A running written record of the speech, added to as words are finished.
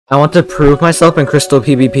I want to prove myself in crystal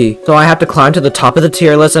PvP, so I have to climb to the top of the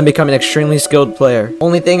tier list and become an extremely skilled player.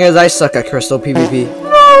 Only thing is I suck at crystal PvP.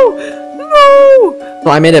 No! So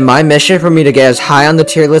I made it my mission for me to get as high on the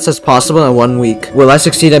tier list as possible in 1 week. Will I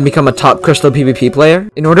succeed and become a top crystal PvP player?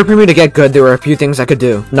 In order for me to get good, there were a few things I could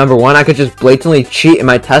do. Number 1, I could just blatantly cheat in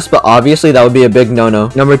my test, but obviously that would be a big no-no.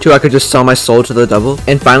 Number 2, I could just sell my soul to the devil.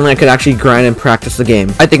 And finally, I could actually grind and practice the game.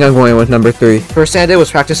 I think I'm going with number 3. First thing I did was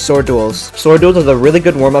practice sword duels. Sword duels is a really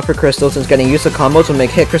good warm-up for crystals, since getting used to combos will make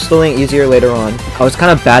hit crystaling easier later on. I was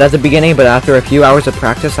kind of bad at the beginning, but after a few hours of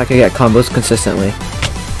practice, I could get combos consistently.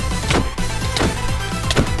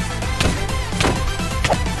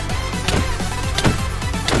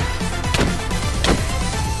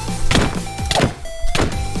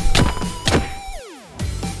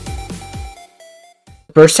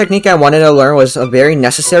 First technique I wanted to learn was a very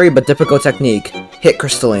necessary but difficult technique, hit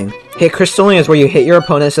crystaling. Hit crystaling is where you hit your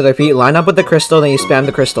opponents to their feet, line up with the crystal, then you spam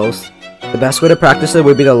the crystals. The best way to practice it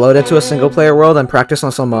would be to load into a single player world and practice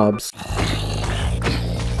on some mobs.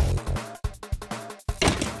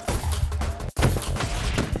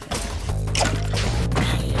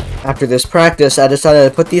 After this practice, I decided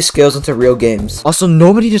to put these skills into real games. Also,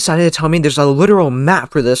 nobody decided to tell me there's a literal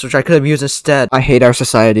map for this, which I could have used instead. I hate our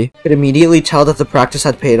society. I could immediately tell that the practice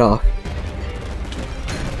had paid off.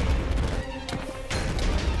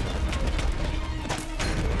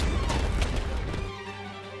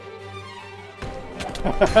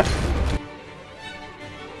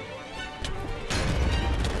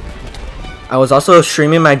 I was also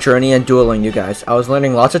streaming my journey and dueling, you guys. I was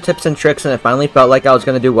learning lots of tips and tricks, and it finally felt like I was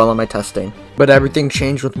gonna do well on my testing. But everything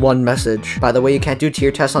changed with one message. By the way, you can't do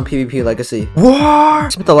tier tests on PvP Legacy. What? I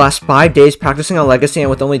spent the last 5 days practicing on Legacy, and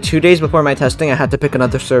with only 2 days before my testing, I had to pick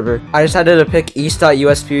another server. I decided to pick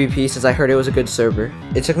East.US PvP since I heard it was a good server.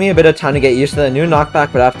 It took me a bit of time to get used to the new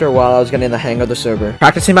knockback, but after a while, I was getting the hang of the server.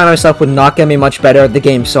 Practicing by myself would not get me much better at the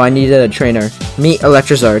game, so I needed a trainer. Meet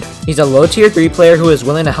Electrizard. He's a low tier 3 player who is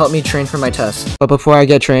willing to help me train for my test. But before I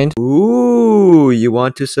get trained, ooh, you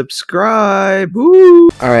want to subscribe? Ooh.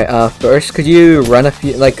 Alright, first, could you run a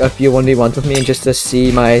few 1v1s with me just to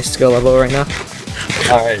see my skill level right now?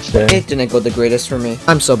 Alright, sure. It didn't go the greatest for me.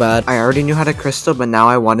 I'm so bad. I already knew how to crystal, but now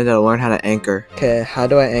I wanted to learn how to anchor. Okay, how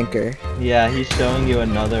do I anchor? Yeah, he's showing you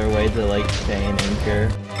another way to like stay in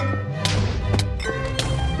anchor.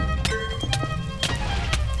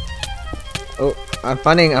 Oh, I'm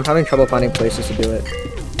having trouble finding places to do it.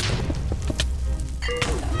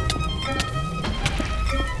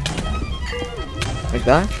 Like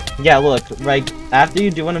that? Yeah, look, like, after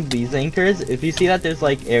you do one of these anchors, if you see that there's,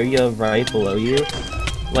 like, area right below you,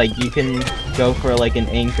 like, you can go for, like, an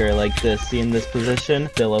anchor like this. See, in this position,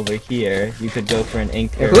 still over here, you could go for an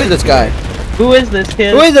anchor. Who is this guy? Who is this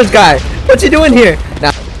kid? Who is this guy? What's he doing here?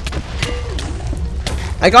 Nah.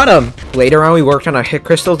 I got him! Later on, we worked on our hit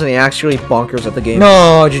crystals, and he actually bonkers at the game.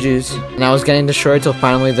 No, GG's. And I was getting destroyed till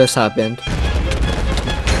finally this happened. Oh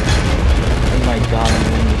my god, I'm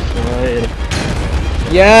getting destroyed.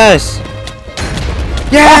 Yes!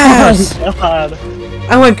 Yes! Oh my god.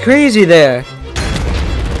 I went crazy there!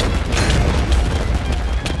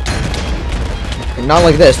 Not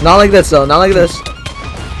like this, not like this though, not like this.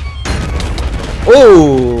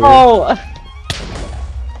 Oh! Oh!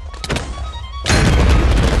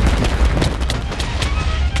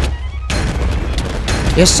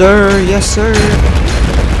 Yes sir, yes sir!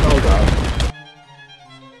 Oh god.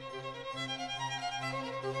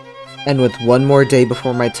 And with one more day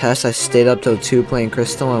before my test, I stayed up till 2 playing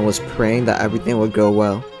Crystal and was praying that everything would go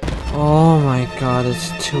well. Oh my god, it's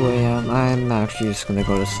 2 AM. I'm actually just gonna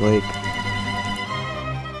go to sleep.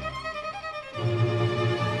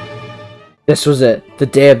 This was it, the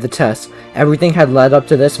day of the test. Everything had led up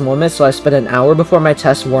to this moment, so I spent an hour before my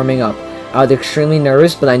test warming up. I was extremely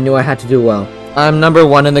nervous, but I knew I had to do well. I'm number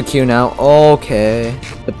 1 in the queue now. Okay.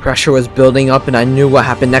 The pressure was building up and I knew what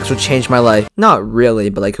happened next would change my life. Not really,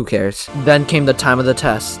 but like who cares. Then came the time of the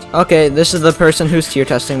test. Okay, this is the person who's tier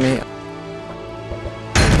testing me.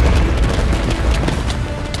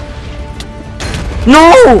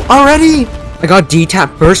 No! Already? I got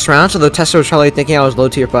D-tap first round, so the tester was probably thinking I was low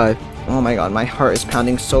tier 5. Oh my god, my heart is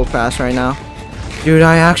pounding so fast right now. Dude,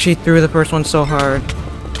 I actually threw the first one so hard.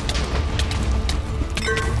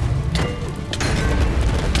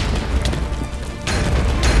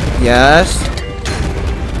 Yes.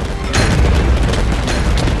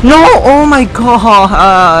 No! Oh my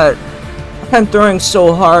god! I'm throwing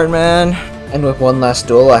so hard, man. And with one last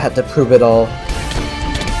duel, I had to prove it all.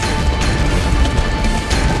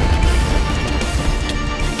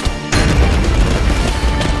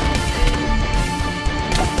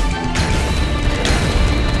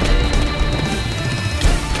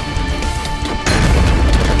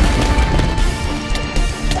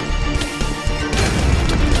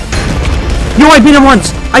 Yo, I beat him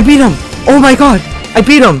once! I beat him! Oh my god! I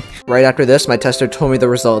beat him! Right after this, my tester told me the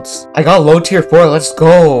results. I got low tier 4, let's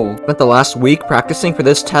go! Spent the last week practicing for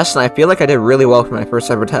this test, and I feel like I did really well for my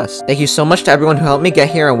first ever test. Thank you so much to everyone who helped me get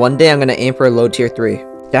here, and one day I'm gonna aim for a low tier 3.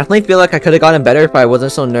 Definitely feel like I could have gotten better if I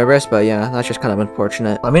wasn't so nervous, but yeah, that's just kind of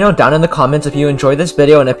unfortunate. Let me know down in the comments if you enjoyed this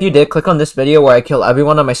video, and if you did, click on this video where I kill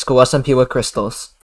everyone on my school SMP with crystals.